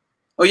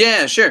 Oh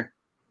yeah, sure.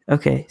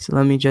 Okay, so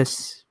let me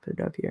just put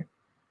it up here.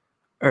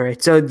 All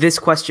right. So this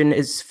question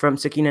is from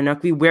Sakina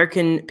Nakvi. Where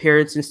can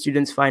parents and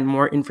students find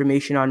more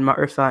information on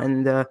Ma'arifa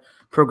and the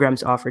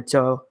programs offered?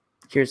 So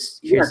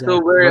here's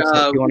so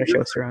website you want to show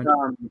us around.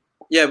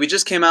 We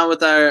just came out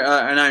with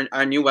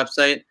our new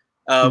website,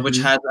 which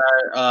has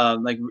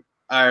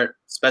our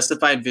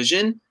specified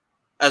vision,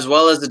 as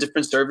well as the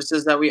different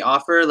services that we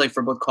offer, like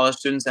for both college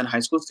students and high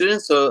school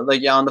students. So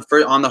like on the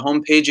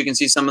homepage, you can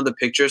see some of the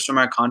pictures from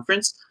our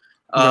conference.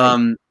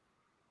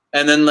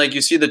 And then like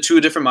you see the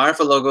two different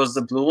Ma'arifa logos.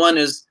 The blue one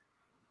is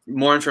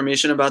more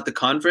information about the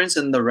conference,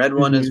 and the red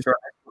one is for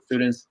high school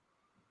students.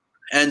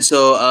 And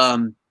so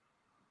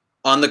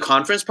on the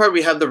conference part,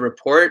 we have the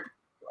report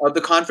of the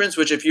conference,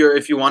 which if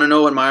you want to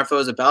know what Ma'arifa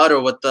is about or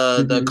what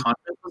the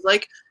conference was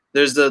like,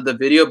 there's the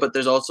video, but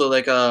there's also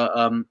like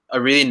a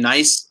really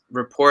nice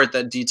report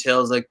that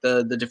details like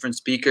the different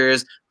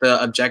speakers,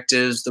 the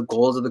objectives, the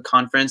goals of the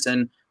conference,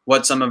 and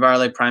what some of our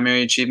like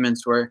primary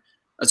achievements were.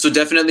 So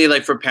definitely,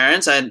 like for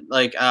parents, I'd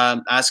like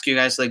ask you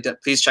guys like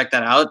please check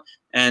that out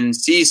and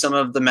see some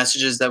of the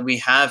messages that we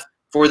have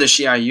for the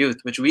Shia youth,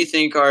 which we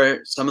think are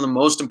some of the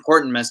most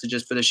important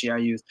messages for the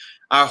Shia youth.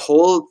 Our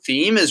whole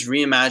theme is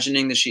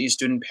reimagining the Shi'i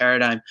student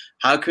paradigm.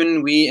 How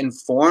can we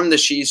inform the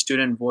Shi'i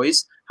student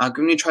voice? How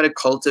can we try to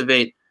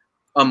cultivate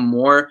a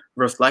more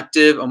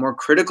reflective, a more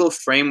critical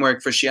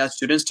framework for Shia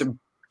students to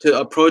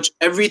approach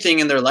everything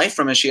in their life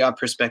from a Shia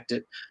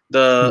perspective?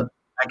 The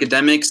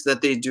academics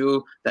that they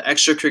do, the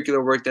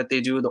extracurricular work that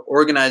they do, the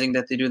organizing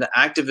that they do, the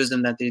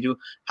activism that they do.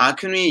 How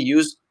can we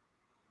use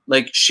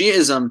like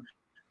Shi'ism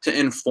to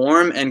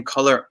inform and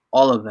color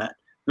all of that,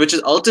 which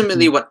is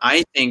ultimately what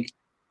I think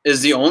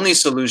is the only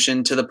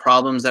solution to the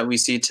problems that we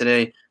see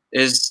today,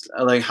 is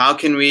like, how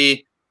can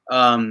we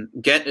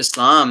get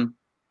Islam,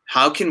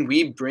 how can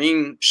we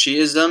bring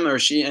Shi'ism or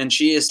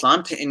Shi'i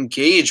Islam to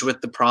engage with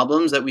the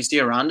problems that we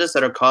see around us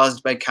that are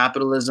caused by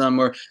capitalism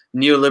or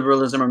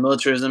neoliberalism or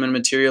militarism and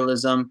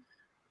materialism,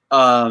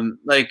 and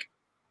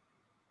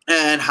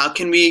how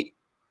can we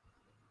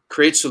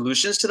create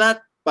solutions to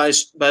that by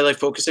like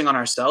focusing on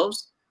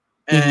ourselves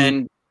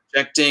and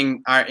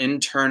projecting our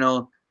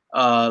internal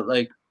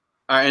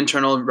our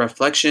internal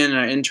reflection,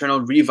 our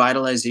internal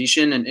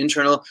revitalization and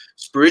internal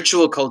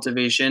spiritual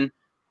cultivation.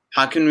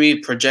 How can we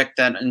project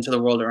that into the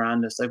world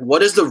around us? Like,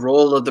 what is the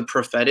role of the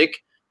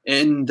prophetic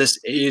in this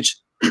age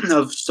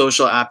of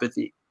social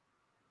apathy?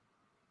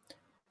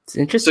 It's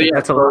interesting. So yeah,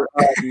 That's a lot.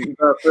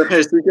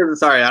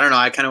 Sorry, I don't know.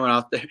 I kind of went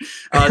off there.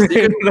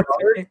 Seekers and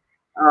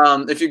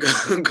Scholars, if you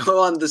go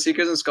on the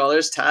Seekers and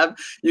Scholars tab,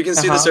 you can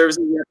see the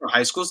services we have for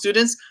high school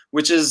students,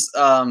 which is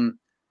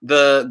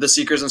the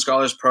Seekers and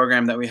Scholars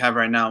program that we have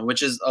right now,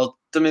 which is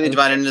ultimately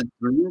divided into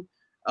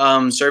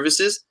 3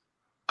 services.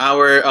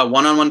 Our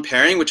one-on-one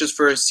pairing, which is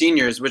for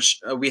seniors,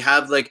 which we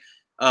have like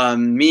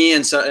me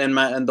and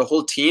the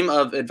whole team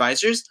of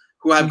advisors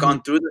who have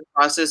gone through the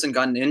process and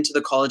gotten into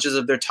the colleges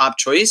of their top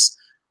choice.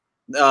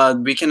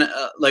 We can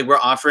we're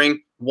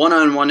offering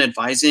one-on-one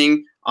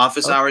advising,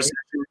 office hours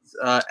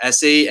sessions,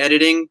 essay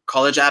editing,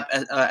 college app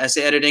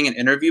essay editing, and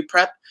interview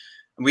prep.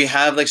 We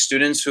have like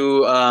students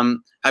who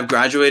have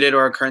graduated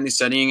or are currently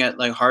studying at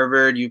like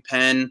Harvard,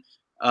 UPenn,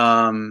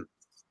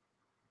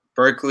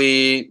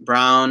 Berkeley,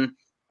 Brown,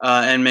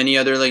 and many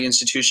other like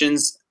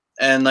institutions.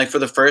 And like for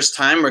the first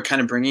time, we're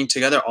kind of bringing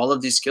together all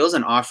of these skills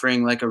and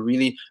offering like a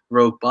really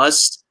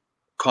robust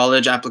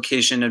college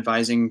application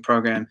advising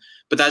program.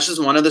 But that's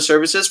just one of the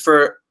services.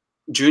 For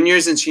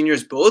juniors and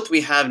seniors both,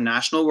 we have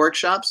national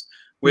workshops,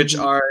 which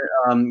are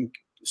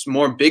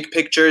more big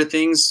picture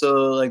things.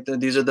 So like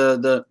these are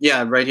the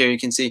right here you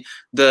can see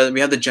we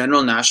have the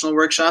general national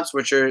workshops,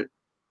 which are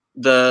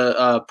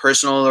the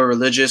personal or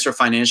religious or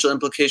financial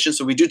implications.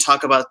 So we do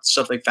talk about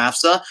stuff like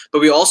FAFSA, but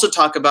we also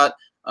talk about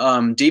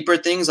deeper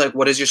things like,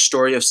 what is your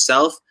story of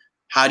self?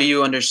 How do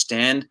you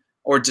understand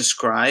or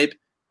describe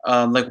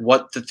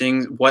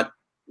what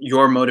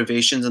your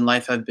motivations in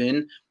life have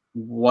been,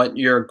 what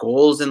your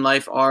goals in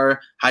life are?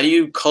 How do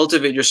you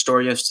cultivate your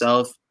story of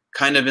self,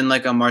 kind of in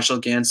like a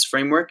Marshall Gantz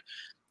framework,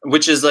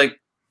 which is like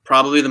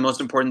probably the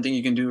most important thing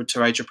you can do to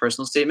write your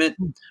personal statement.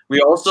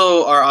 We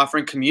also are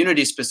offering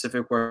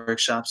community-specific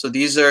workshops. So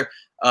these are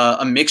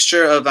a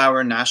mixture of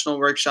our national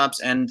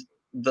workshops and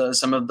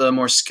some of the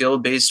more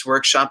skill-based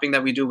workshopping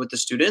that we do with the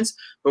students,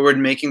 but we're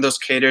making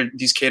cater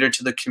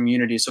to the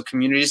community. So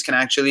communities can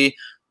actually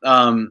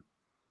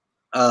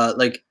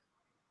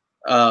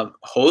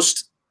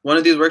host one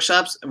of these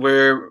workshops,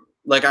 where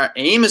like our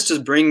aim is to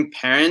bring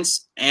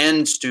parents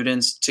and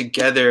students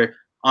together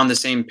on the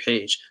same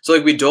page. So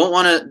like we don't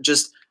want to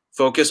just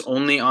focus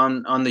only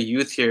on the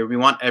youth here. We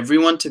want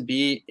everyone to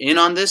be in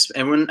on this,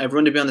 everyone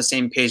to be on the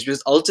same page,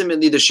 because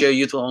ultimately the Shia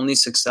youth will only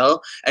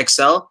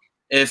excel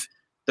if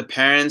the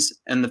parents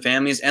and the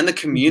families and the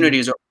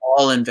communities are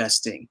all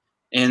investing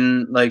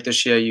in like the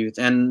Shia youth,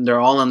 and they're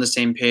all on the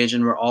same page,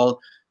 and we're all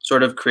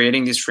sort of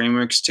creating these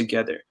frameworks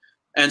together.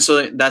 And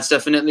so that's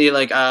definitely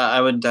like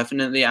I would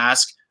definitely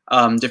ask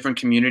different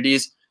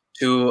communities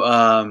to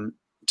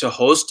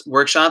host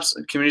workshops,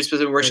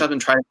 community-specific workshops, and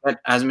try to get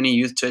as many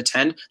youth to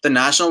attend. The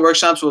national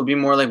workshops will be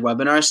more like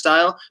webinar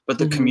style, but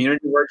the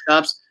community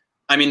workshops,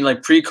 I mean,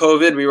 like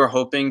pre-COVID, we were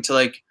hoping to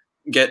like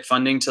get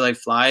funding to like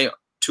fly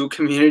to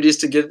communities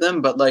to give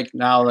them, but like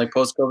now, like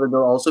post-COVID,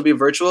 they'll also be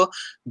virtual,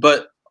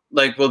 but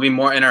like will be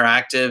more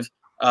interactive,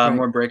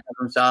 more breakout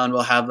room style, and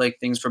we'll have like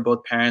things for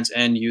both parents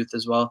and youth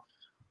as well.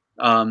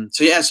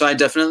 So I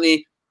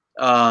definitely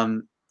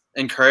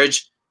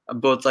encourage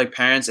both like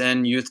parents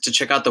and youth to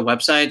check out the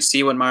website,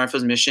 see what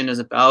Marifa's mission is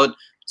about,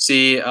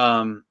 see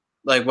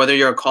like whether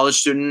you're a college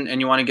student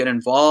and you want to get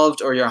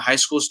involved, or you're a high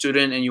school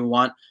student and you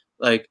want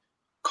like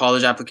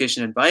college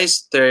application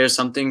advice. There is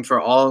something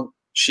for all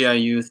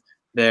Shia youth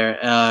there,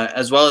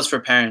 as well as for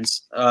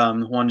parents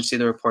who want to see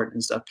the report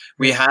and stuff.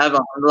 We have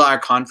our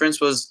conference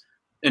was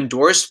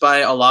endorsed by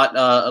a lot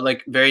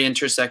like very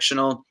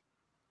intersectional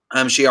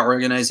Shia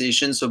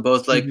organizations, so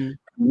both like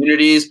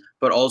communities,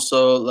 but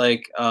also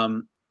like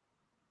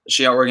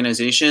Shia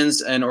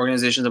organizations and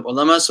organizations of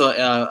ulama.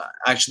 So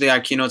actually our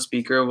keynote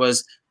speaker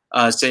was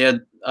Sayyid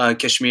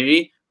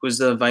Kashmiri, who's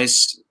the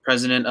vice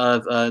president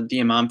of the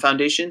Imam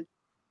Foundation.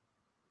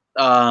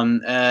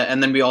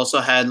 And then we also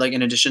had, like,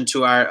 in addition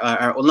to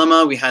our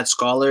ulama, we had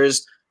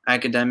scholars,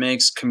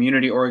 academics,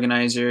 community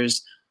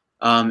organizers,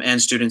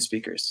 and student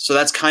speakers. So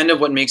that's kind of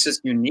what makes us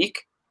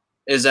unique,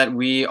 is that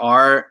we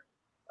are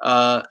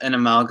an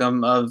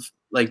amalgam of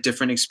like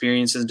different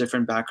experiences,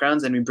 different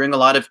backgrounds, and we bring a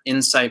lot of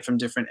insight from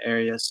different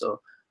areas.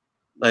 So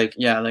like,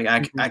 yeah, like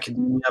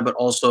academia, but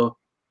also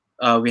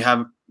we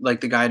have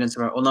like the guidance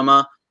of our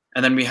ulama,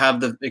 and then we have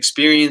the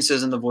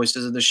experiences and the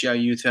voices of the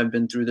Shia youth who have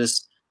been through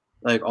this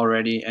like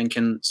already and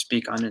can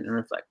speak on it and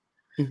reflect.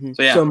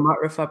 So yeah. So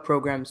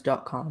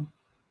ma'rifaprograms.com.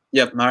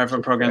 Yep,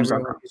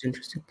 ma'rifaprograms.com. Is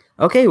interesting.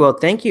 Okay, well,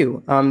 thank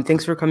you.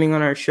 Thanks for coming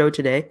on our show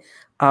today.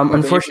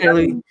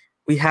 Unfortunately,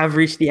 we have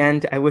reached the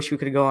end. I wish we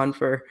could go on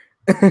for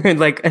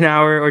like an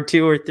hour or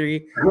 2 or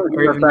 3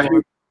 or even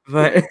more.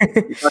 But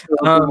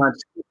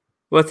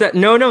what's that?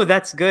 No,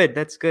 that's good.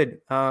 That's good.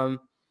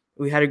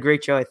 We had a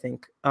great show, I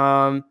think.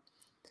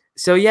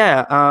 So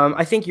yeah,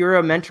 I think you're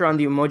a mentor on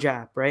the Umoja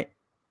app, right?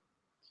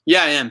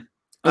 Yeah, I am.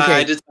 Okay.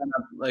 I did sign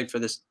up like for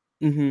this.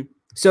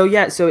 So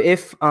yeah, so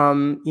if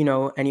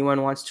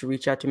anyone wants to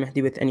reach out to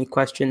Mehdi with any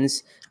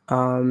questions,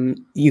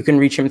 you can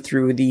reach him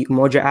through the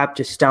Umoja app.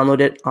 Just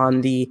download it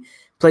on the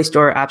Play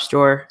Store, App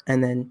Store,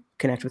 and then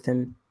connect with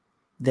him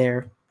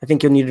there. I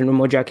think you'll need an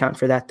Umoja account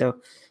for that, though.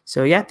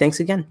 So yeah, thanks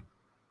again.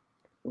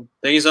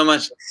 Thank you so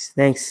much.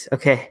 Thanks.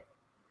 Okay.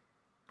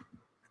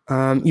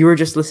 You were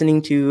just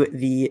listening to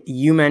the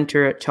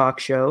UMentor Talk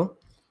Show.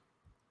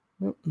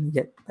 Let me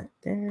get that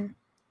there.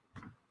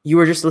 You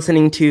were just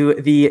listening to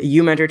the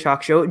UMentor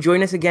Talk Show.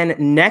 Join us again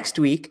next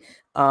week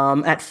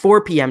at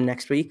 4 p.m.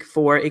 next week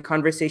for a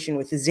conversation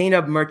with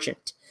Zainab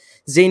Merchant.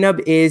 Zainab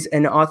is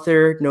an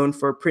author known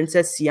for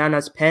Princess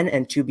Siana's Pen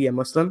and To Be a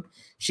Muslim.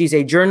 She's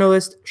a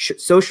journalist,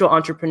 social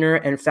entrepreneur,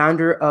 and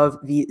founder of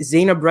the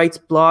Zainab Writes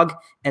blog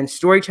and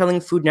storytelling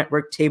food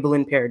network Table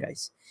in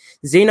Paradise.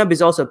 Zainab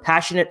is also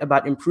passionate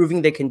about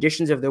improving the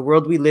conditions of the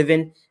world we live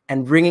in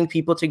and bringing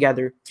people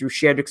together through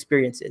shared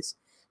experiences.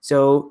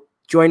 So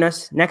join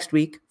us next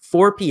week,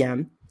 4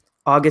 p.m.,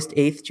 August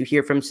 8th, to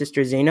hear from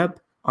Sister Zainab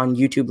on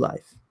YouTube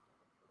Live.